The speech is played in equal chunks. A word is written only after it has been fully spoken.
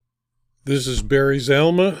This is Barry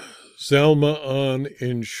Zalma on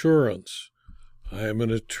insurance. I am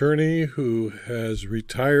an attorney who has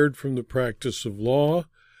retired from the practice of law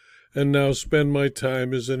and now spend my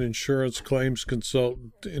time as an insurance claims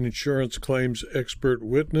consultant, an insurance claims expert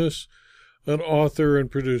witness, an author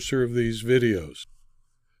and producer of these videos.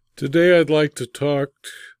 Today I'd like to talk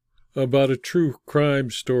about a true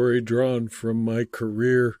crime story drawn from my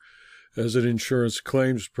career as an insurance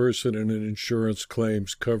claims person and an insurance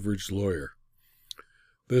claims coverage lawyer.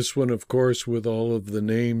 This one, of course, with all of the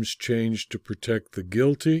names changed to protect the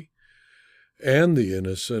guilty and the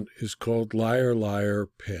innocent, is called Liar, Liar,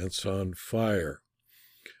 Pants on Fire.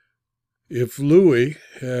 If Louis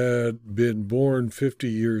had been born 50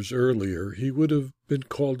 years earlier, he would have been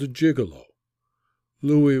called a gigolo.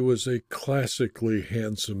 Louis was a classically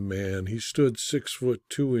handsome man. He stood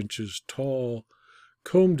 6'2" tall,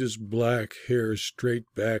 combed his black hair straight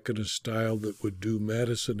back in a style that would do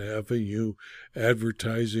Madison Avenue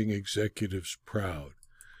advertising executives proud.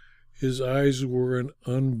 His eyes were an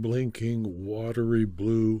unblinking, watery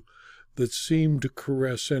blue that seemed to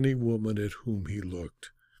caress any woman at whom he looked.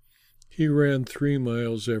 He ran 3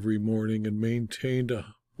 miles every morning and maintained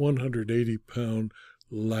a 180-pound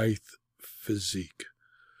lithe physique.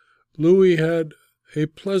 Louis had a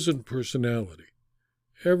pleasant personality.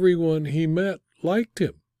 Everyone he met liked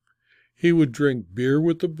him. He would drink beer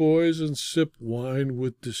with the boys and sip wine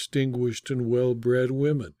with distinguished and well-bred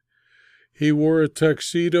women. He wore a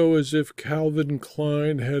tuxedo as if Calvin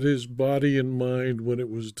Klein had his body in mind when it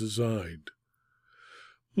was designed.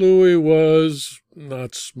 Louis was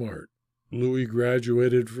not smart. Louis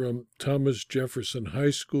graduated from Thomas Jefferson High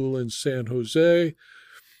School in San Jose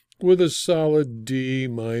with a solid D-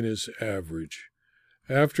 average.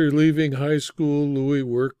 After leaving high school, Louis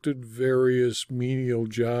worked at various menial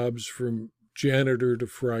jobs from janitor to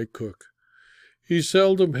fry cook. He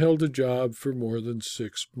seldom held a job for more than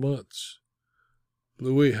 6 months.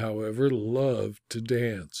 Louis, however, loved to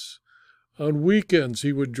dance. On weekends,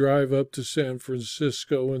 he would drive up to San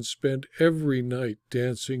Francisco and spend every night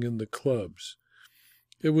dancing in the clubs.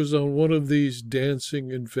 It was on one of these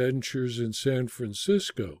dancing adventures in San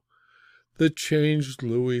Francisco that changed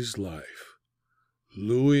Louis's life.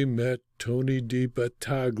 Louis met Tony Di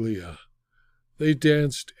Battaglia. They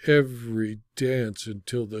danced every dance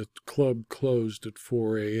until the club closed at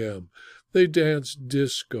 4 a.m. They danced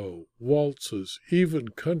disco, waltzes, even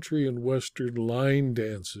country and western line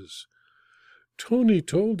dances. Tony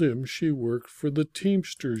told him she worked for the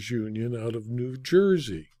Teamsters Union out of New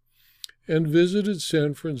Jersey and visited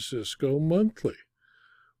San Francisco monthly.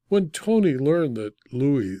 When Tony learned that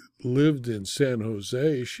Louis lived in San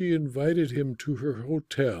Jose, she invited him to her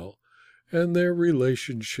hotel, and their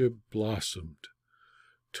relationship blossomed.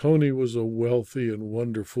 Tony was a wealthy and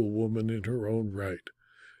wonderful woman in her own right.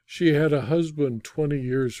 She had a husband 20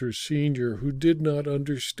 years her senior who did not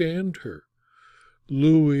understand her.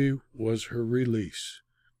 Louis was her release.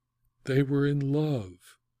 They were in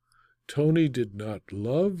love. Tony did not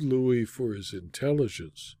love Louis for his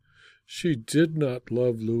intelligence. She did not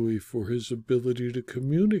love Louis for his ability to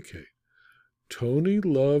communicate. Tony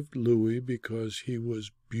loved Louis because he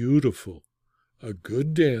was beautiful, a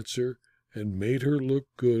good dancer, and made her look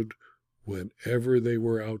good whenever they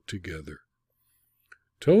were out together.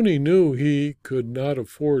 Tony knew he could not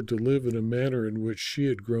afford to live in a manner in which she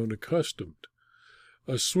had grown accustomed.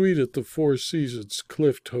 A suite at the Four Seasons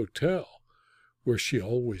Clift Hotel, where she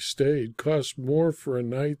always stayed, cost more for a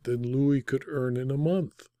night than Louis could earn in a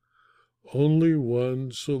month. Only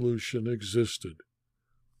one solution existed.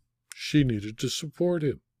 She needed to support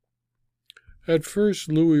him. At first,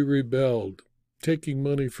 Louis rebelled. Taking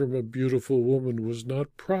money from a beautiful woman was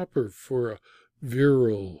not proper for a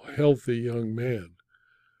virile, healthy young man.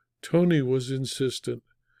 Tony was insistent,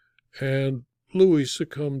 and Louis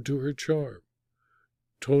succumbed to her charm.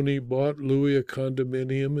 Tony bought Louis a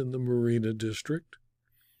condominium in the Marina District.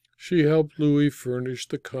 She helped Louis furnish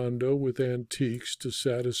the condo with antiques to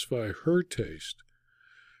satisfy her taste.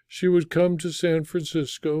 She would come to San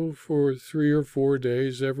Francisco for 3 or 4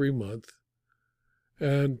 days every month,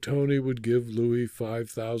 and Tony would give Louis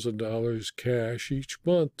 $5,000 cash each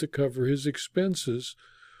month to cover his expenses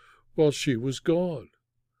while she was gone.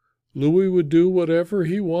 Louis would do whatever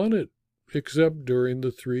he wanted, except during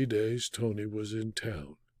the 3 days Tony was in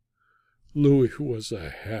town. Louis was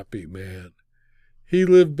a happy man. He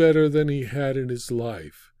lived better than he had in his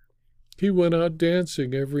life. He went out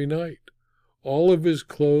dancing every night. All of his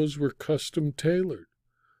clothes were custom tailored.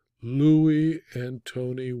 Louis and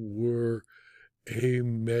Tony were a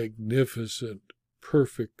magnificent,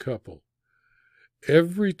 perfect couple.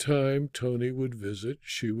 Every time Tony would visit,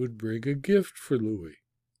 she would bring a gift for Louis.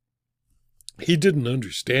 He didn't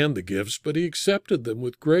understand the gifts, but he accepted them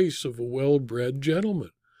with grace of a well-bred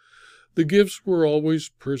gentleman. The gifts were always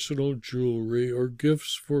personal jewelry or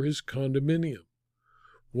gifts for his condominium.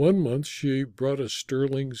 One month she brought a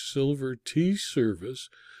sterling silver tea service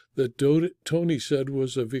that Tony said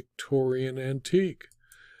was a Victorian antique.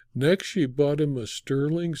 Next, she bought him a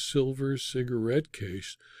sterling silver cigarette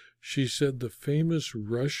case she said the famous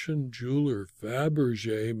Russian jeweler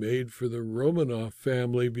Fabergé made for the Romanov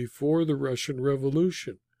family before the Russian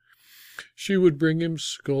Revolution. She would bring him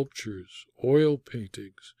sculptures, oil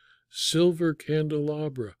paintings, silver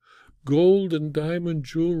candelabra, gold and diamond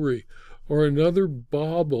jewelry, or another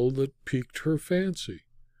bauble that piqued her fancy.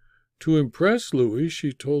 To impress Louis,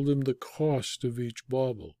 she told him the cost of each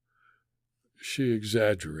bauble. She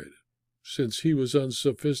exaggerated, since he was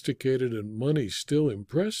unsophisticated and money still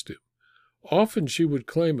impressed him. Often she would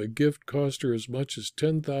claim a gift cost her as much as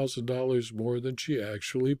 $10,000 more than she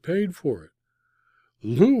actually paid for it.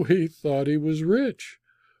 Louis thought he was rich.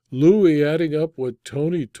 Louis, adding up what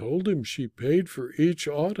Tony told him she paid for each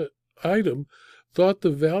item, thought the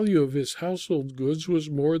value of his household goods was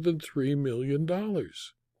more than $3 million.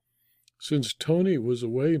 Since Tony was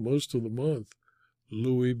away most of the month,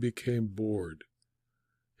 Louis became bored.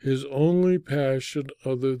 His only passion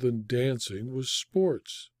other than dancing was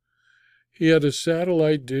sports. He had a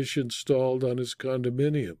satellite dish installed on his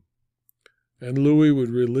condominium, and Louis would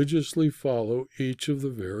religiously follow each of the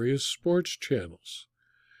various sports channels.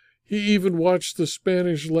 He even watched the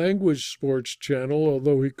Spanish-language sports channel,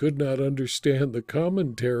 although he could not understand the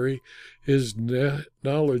commentary. His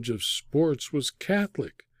knowledge of sports was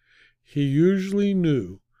catholic. He usually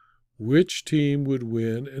knew which team would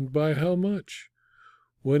win and by how much.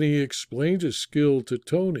 When he explained his skill to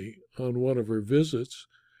Tony on one of her visits,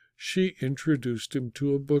 she introduced him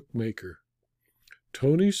to a bookmaker.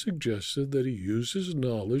 Tony suggested that he use his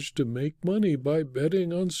knowledge to make money by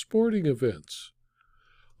betting on sporting events.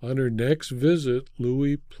 On her next visit,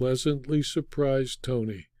 Louis pleasantly surprised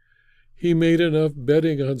Tony. He made enough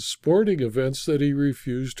betting on sporting events that he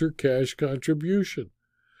refused her cash contribution.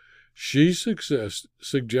 She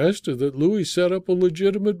suggested that Louis set up a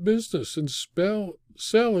legitimate business and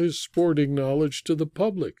sell his sporting knowledge to the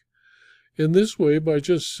public. In this way, by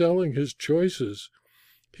just selling his choices,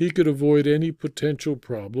 he could avoid any potential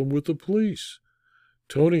problem with the police.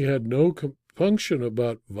 Tony had no compunction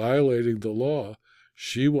about violating the law.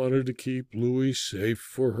 She wanted to keep Louis safe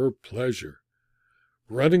for her pleasure.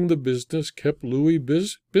 Running the business kept Louis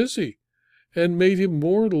busy and made him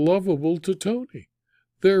more lovable to Tony.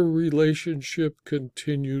 Their relationship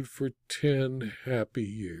continued for 10 happy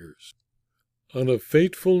years. On a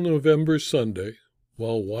fateful November Sunday,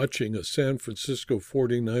 while watching a San Francisco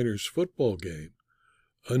 49ers football game,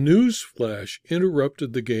 a news flash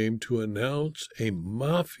interrupted the game to announce a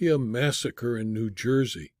mafia massacre in New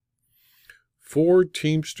Jersey. 4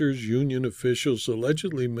 Teamsters Union officials,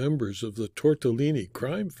 allegedly members of the Tortellini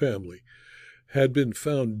crime family, had been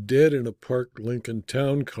found dead in a parked Lincoln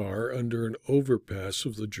Town car under an overpass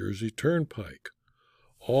of the Jersey Turnpike.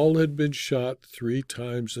 All had been shot 3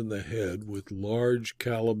 times in the head with large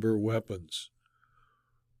caliber weapons.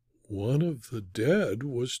 One of the dead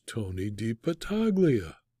was Tony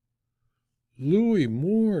DiPattaglia. Louis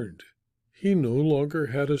mourned. He no longer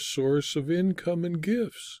had a source of income and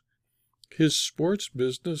gifts. His sports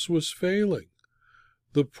business was failing.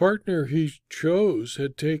 The partner he chose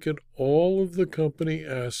had taken all of the company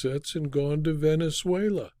assets and gone to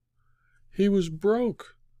Venezuela. He was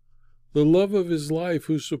broke. The love of his life,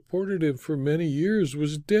 who supported him for many years,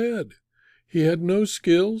 was dead. He had no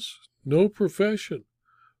skills, no profession.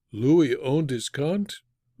 Louis owned his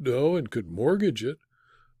condo and could mortgage it.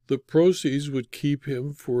 The proceeds would keep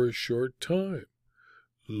him for a short time.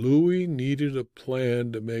 Louis needed a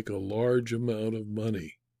plan to make a large amount of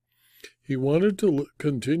money. He wanted to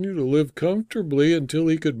continue to live comfortably until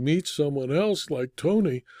he could meet someone else like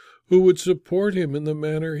Tony who would support him in the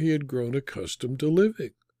manner he had grown accustomed to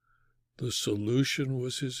living. The solution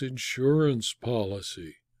was his insurance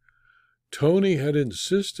policy. Tony had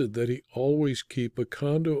insisted that he always keep a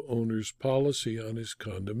condo owner's policy on his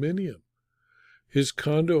condominium. His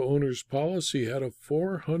condo owner's policy had a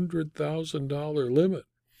 $400,000 limit.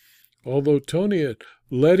 Although Tony had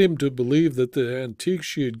led him to believe that the antiques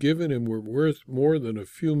she had given him were worth more than a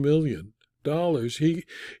few $1,000,000,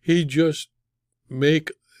 he just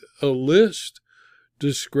make a list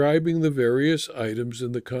describing the various items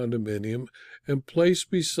in the condominium and place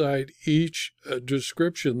beside each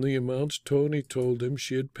description the amounts Tony told him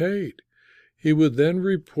she had paid. He would then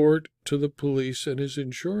report to the police and his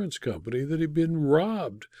insurance company that he'd been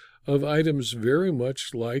robbed of items very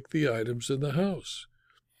much like the items in the house.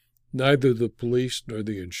 Neither the police nor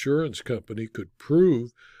the insurance company could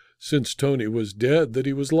prove, since Tony was dead, that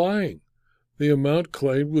he was lying. The amount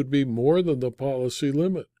claimed would be more than the policy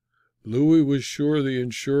limit. Louis was sure the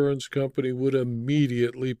insurance company would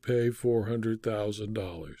immediately pay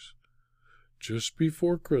 $400,000. Just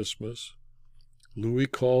before Christmas, Louis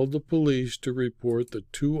called the police to report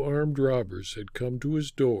that 2 armed robbers had come to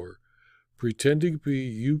his door. Pretending to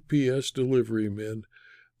be UPS delivery men,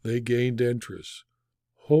 they gained entrance.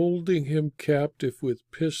 Holding him captive with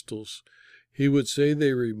pistols, he would say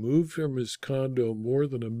they removed from his condo more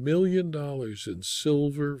than $1 million in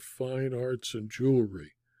silver, fine arts, and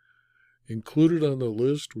jewelry. Included on the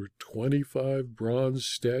list were 25 bronze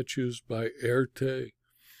statues by Erte,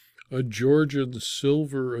 a Georgian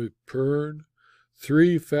silver Epergne,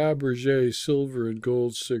 3 Fabergé silver and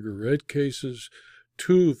gold cigarette cases,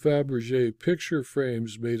 2 Fabergé picture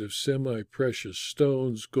frames made of semi-precious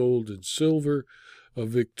stones, gold and silver, a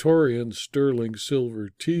Victorian sterling silver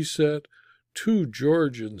tea set, 2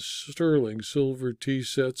 Georgian sterling silver tea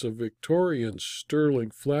sets, a Victorian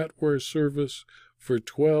sterling flatware service for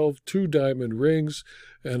 12, 2 diamond rings,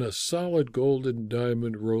 and a solid golden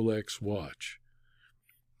diamond Rolex watch.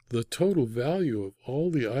 The total value of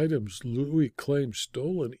all the items Louis claimed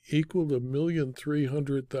stolen equaled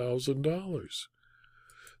 $1,300,000.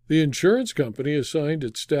 The insurance company assigned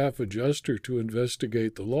its staff adjuster to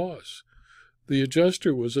investigate the loss. The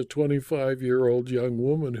adjuster was a 25-year-old young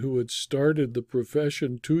woman who had started the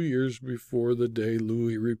profession 2 years before the day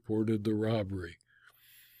Louis reported the robbery.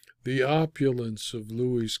 The opulence of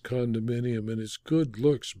Louis's condominium and his good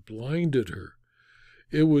looks blinded her.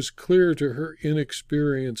 It was clear to her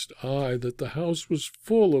inexperienced eye that the house was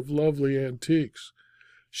full of lovely antiques.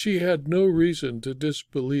 She had no reason to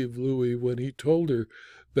disbelieve Louis when he told her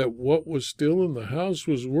that what was still in the house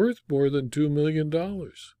was worth more than $2 million.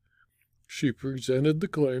 She presented the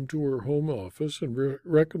claim to her home office and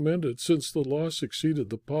recommended, since the loss exceeded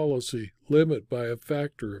the policy limit by a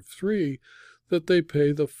factor of 3, that they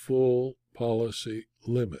pay the full policy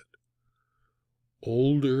limit.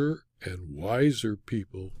 Older and wiser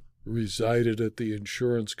people resided at the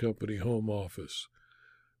insurance company home office.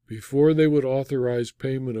 Before they would authorize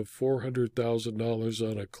payment of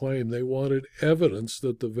 $400,000 on a claim, they wanted evidence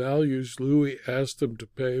that the values Louis asked them to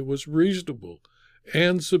pay was reasonable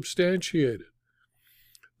and substantiated.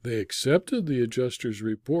 They accepted the adjuster's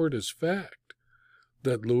report as fact,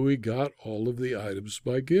 that Louis got all of the items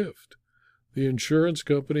by gift. The insurance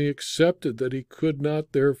company accepted that he could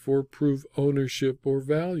not therefore prove ownership or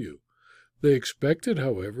value. They expected,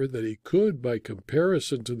 however, that he could, by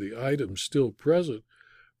comparison to the items still present,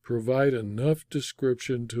 provide enough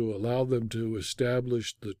description to allow them to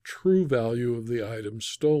establish the true value of the items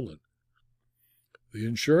stolen. The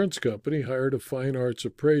insurance company hired a fine arts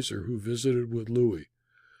appraiser who visited with Louis.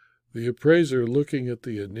 The appraiser, looking at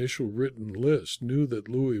the initial written list, knew that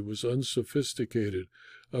Louis was unsophisticated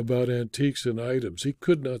about antiques and items. He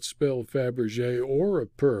could not spell Fabergé or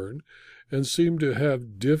Epergne, and seemed to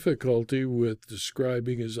have difficulty with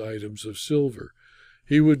describing his items of silver.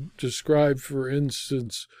 He would describe, for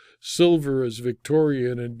instance, silver as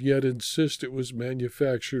Victorian, and yet insist it was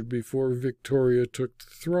manufactured before Victoria took the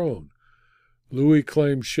throne. Louis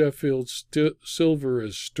claimed Sheffield silver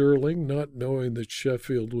as sterling, not knowing that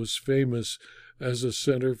Sheffield was famous as a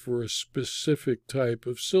center for a specific type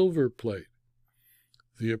of silver plate.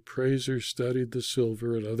 The appraiser studied the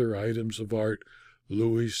silver and other items of art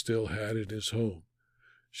Louis still had in his home.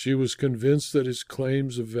 She was convinced that his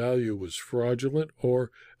claims of value was fraudulent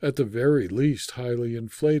or, at the very least, highly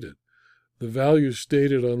inflated. The value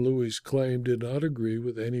stated on Louis's claim did not agree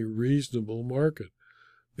with any reasonable market.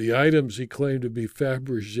 The items he claimed to be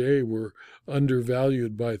Fabergé were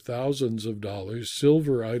undervalued by thousands of dollars.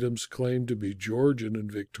 Silver items claimed to be Georgian and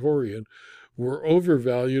Victorian were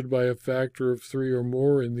overvalued by a factor of 3 or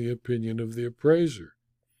more in the opinion of the appraiser.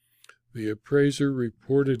 The appraiser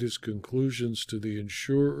reported his conclusions to the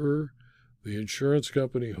insurer, the insurance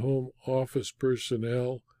company home office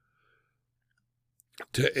personnel.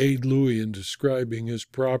 To aid Louis in describing his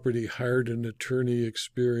property, hired an attorney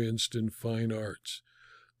experienced in fine arts.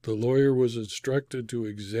 The lawyer was instructed to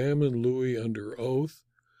examine Louis under oath.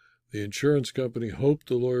 The insurance company hoped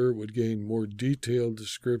the lawyer would gain more detailed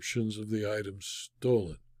descriptions of the items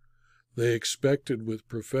stolen. They expected, with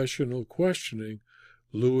professional questioning,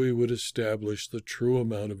 Louis would establish the true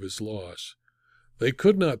amount of his loss. They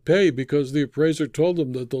could not pay because the appraiser told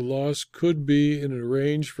them that the loss could be in a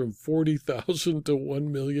range from $40,000 to $1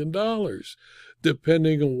 million,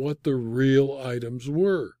 depending on what the real items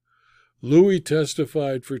were. Louis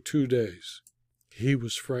testified for 2 days. He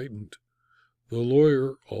was frightened. The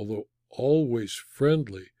lawyer, although always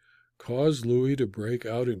friendly, caused Louis to break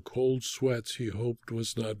out in cold sweats he hoped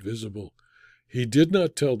was not visible. He did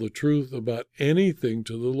not tell the truth about anything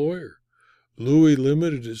to the lawyer. Louis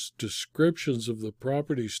limited his descriptions of the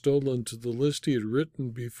property stolen to the list he had written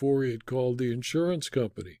before he had called the insurance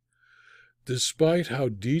company. Despite how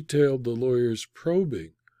detailed the lawyer's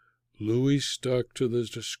probing, Louis stuck to the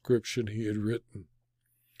description he had written.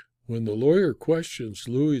 When the lawyer questions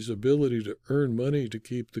Louis's ability to earn money to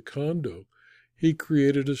keep the condo, he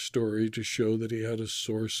created a story to show that he had a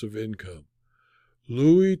source of income.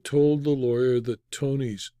 Louis told the lawyer that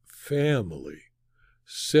Toni's family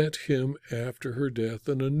sent him after her death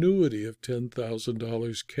an annuity of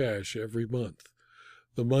 $10,000 cash every month.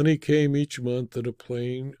 The money came each month in a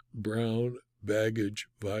plain brown baggage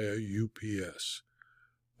via UPS.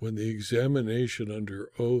 When the examination under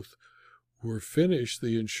oath were finished,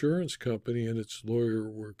 the insurance company and its lawyer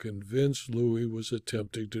were convinced Louis was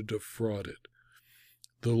attempting to defraud it.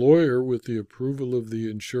 The lawyer, with the approval of the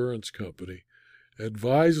insurance company,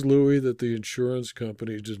 advised Louis that the insurance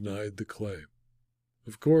company denied the claim.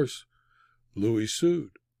 Of course, Louis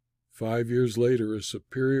sued. 5 years later, a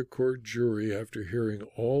Superior Court jury, after hearing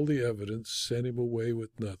all the evidence, sent him away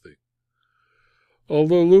with nothing.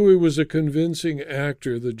 Although Louis was a convincing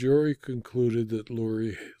actor, the jury concluded that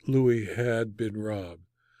Louis had been robbed.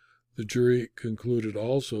 The jury concluded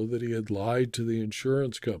also that he had lied to the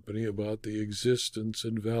insurance company about the existence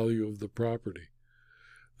and value of the property.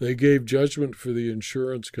 They gave judgment for the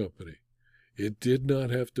insurance company. It did not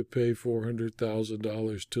have to pay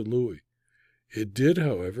 $400,000 to Louis. It did,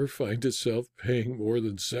 however, find itself paying more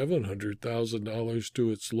than $700,000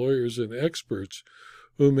 to its lawyers and experts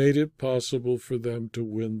who made it possible for them to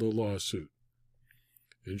win the lawsuit.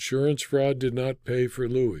 Insurance fraud did not pay for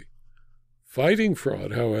Louis. Fighting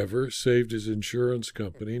fraud, however, saved his insurance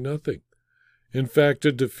company nothing. In fact,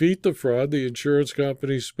 to defeat the fraud, the insurance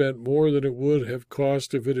company spent more than it would have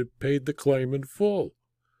cost if it had paid the claim in full.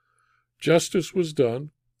 Justice was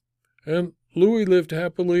done, and Louis lived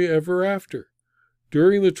happily ever after.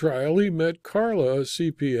 During the trial, he met Carla, a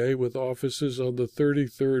CPA with offices on the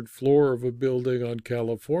 33rd floor of a building on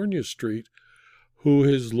California Street, who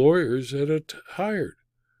his lawyers had hired.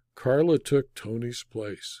 Carla took Toni's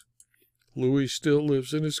place. Louis still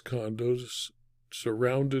lives in his condos,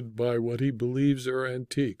 surrounded by what he believes are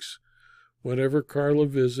antiques. Whenever Carla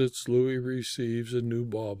visits, Louis receives a new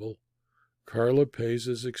bauble. Carla pays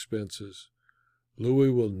his expenses. Louis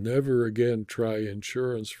will never again try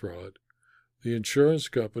insurance fraud. The insurance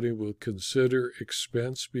company will consider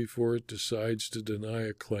expense before it decides to deny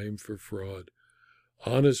a claim for fraud.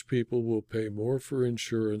 Honest people will pay more for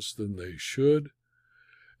insurance than they should,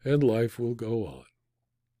 and life will go on.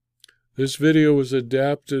 This video was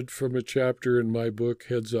adapted from a chapter in my book,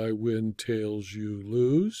 Heads I Win, Tails You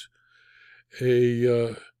Lose,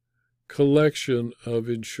 a collection of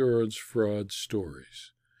insurance fraud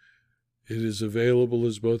stories. It is available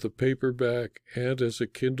as both a paperback and as a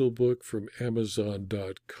Kindle book from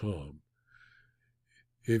Amazon.com.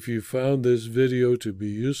 If you found this video to be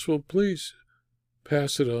useful, please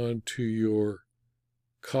pass it on to your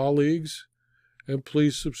colleagues, and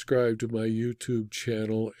please subscribe to my YouTube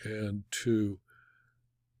channel and to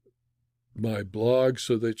my blog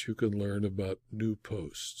so that you can learn about new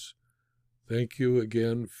posts. Thank you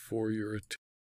again for your attention.